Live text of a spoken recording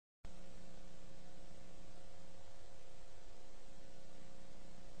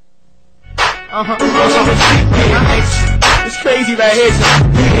It's crazy right here.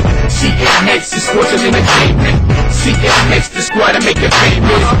 CMX, the sports and entertainment. CMX, the squad to make it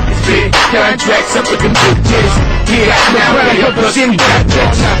famous. It's big contracts up with them bitches. Yeah, now they up us in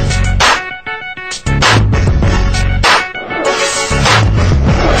contracts.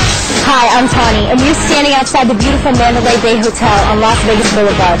 Hi, I'm Tawny, and we're standing outside the beautiful Mandalay Bay Hotel on Las Vegas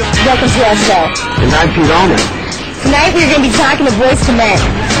Boulevard. Welcome to our show. And I'm Pete Allman. Tonight we're going to be talking to Boyz II Men.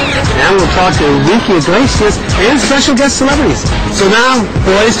 And we'll talk to Ricky Iglesias and special guest celebrities. So now,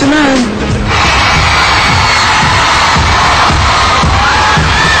 Boyz II Men.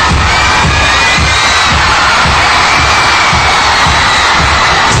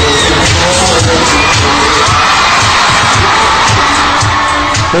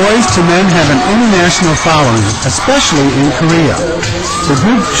 Boyz II Men have an international following, especially in Korea. The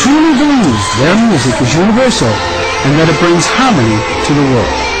group truly believes their music is universal and that it brings harmony to the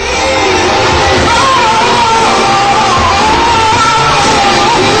world.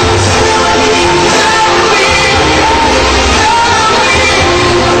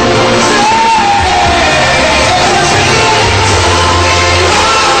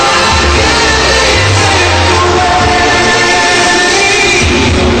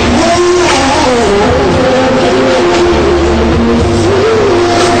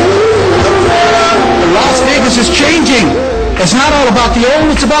 It's not all about the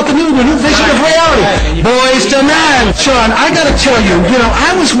old, it's about the new vision of reality. Boyz II Men. Sean, I gotta tell you,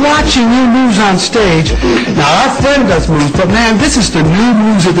 I was watching you moves on stage. Now, our friend does moves, but man, this is the new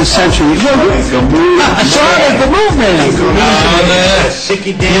moves of the century. Sean is the movement.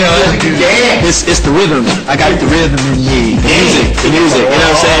 It's the rhythm. I got the rhythm in me. The music. You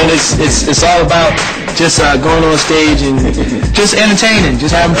know what I'm saying? It's all about just going on stage and just entertaining,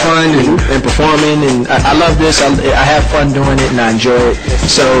 just having fun and performing. And I love this. I have fun doing it and I enjoy it.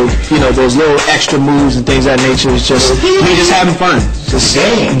 So, those little extra moves and things of that nature is just me just having fun. Just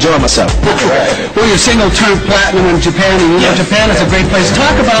enjoying myself. Well, your single turned platinum in Japan, and Japan is a great place.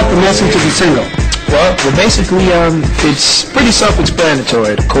 Talk about the message of the single. Well, basically, it's pretty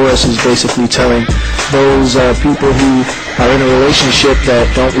self-explanatory. The chorus is basically telling those people who are in a relationship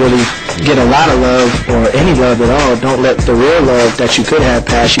that don't really get a lot of love or any love at all. Don't let the real love that you could have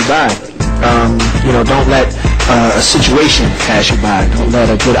pass you by. Don't let a situation pass you by. Don't let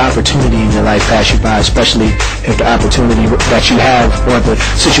a good opportunity in your life pass you by, especially if the opportunity that you have or the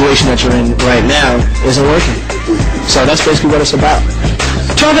situation that you're in right now isn't working. So that's basically what it's about.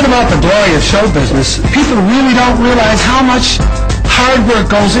 Talking about the glory of show business, people really don't realize how much hard work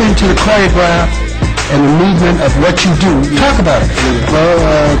goes into the choreograph and the movement of what you do. Talk about it.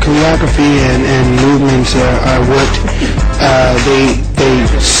 Well, choreography and movements are what they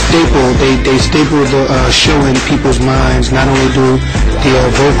staple the show in people's minds. Not only do the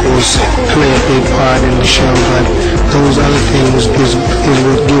vocals play a big part in the show, but those other things is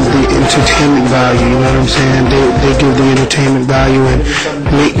what give the entertainment value. You know what I'm saying? They give the entertainment value and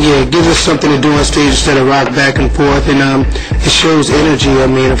it gives us something to do on stage instead of rock back and forth. And it shows energy. I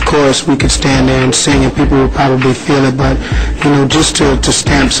mean, of course, we could stand there and sing and people would probably feel it, but just to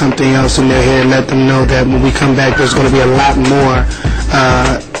stamp something else in their head, let them know that when we come back, there's going to be a lot more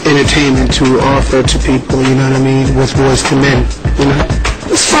entertainment to offer to people. You know what I mean? With Boyz II Men.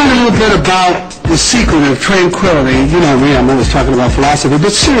 Let's find a little bit about the secret of tranquility. I'm always talking about philosophy,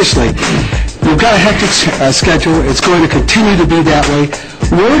 but seriously, you've got a hectic schedule. It's going to continue to be that way.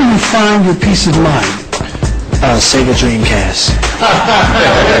 Where do you find your peace of mind? Sega Dreamcast.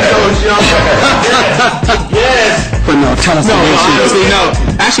 Yes. But no, tell us. Honestly, no.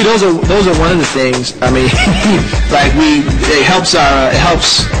 Actually, those are one of the things. I mean, it helps,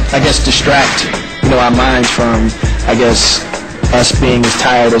 I guess, distract, our minds from, I guess, us being as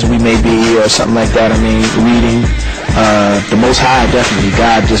tired as we may be or something like that. I mean, reading, the Most High, definitely,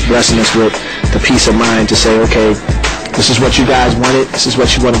 God just blessing us with the peace of mind to say, okay, this is what you guys wanted, this is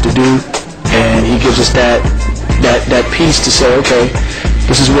what you wanted to do, and He gives us that peace to say, okay,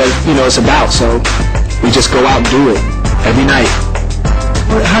 this is what, it's about, so we just go out and do it every night.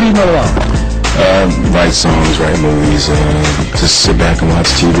 How do you know that? Write songs, write movies, just sit back and watch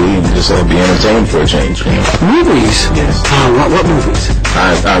TV and just be entertained for a change. Movies? Yes. What movies?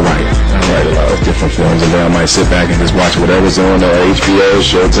 I write a lot of different films, and then I might sit back and just watch whatever's on HBO,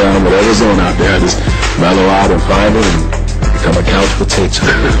 Showtime, whatever's on out there. I just mellow out and find it and become a couch potato.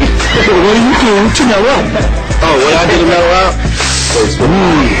 What do you do to mellow out? Oh, what I do to mellow out?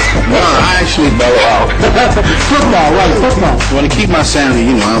 No, I actually mellow out. Football. Well, to keep my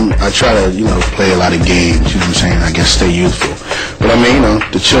sanity, I try to, play a lot of games, what I'm saying? I guess stay youthful. But I mean,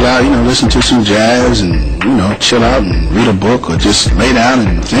 to chill out, listen to some jazz and, chill out and read a book or just lay down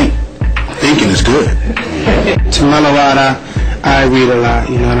and think. thinking is good. To mellow out, I read a lot,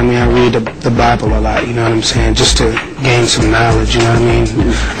 you know what I mean? I read the Bible a lot, you know what I'm saying? Just to gain some knowledge, you know what I mean?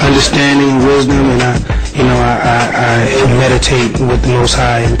 Understanding, wisdom, and I meditate with the Most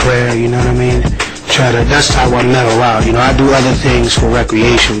High in prayer, you know what I mean? That's how I mellow out, you know. I do other things for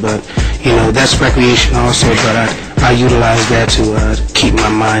recreation, but, you know, that's recreation also, but I utilize that to keep my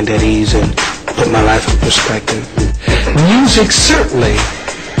mind at ease and put my life in perspective. Music certainly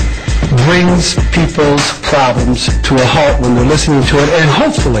brings people's problems to a halt when they're listening to it, and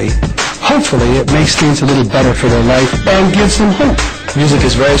hopefully it makes things a little better for their life and gives them hope. Music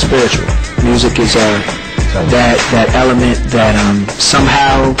is very spiritual. Music is that element that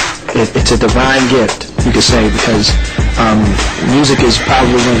somehow it's a divine gift, you could say, because music is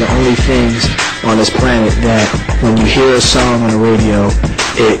probably one of the only things on this planet that when you hear a song on the radio,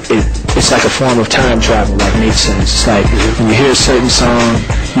 it's like a form of time travel, like makes sense. It's like when you hear a certain song,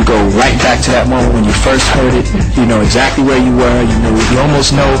 you go right back to that moment when you first heard it. You know exactly where you were. You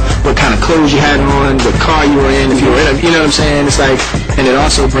almost know what kind of clothes you had on, what car you were in, if you were in. You know what I'm saying? It's like, and it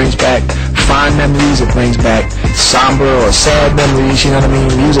also brings back fond memories. It brings back somber or sad memories. You know what I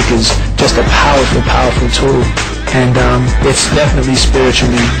mean? Music is just a powerful tool, and it's definitely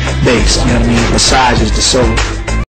spiritually based. You know what I mean? It massages the soul.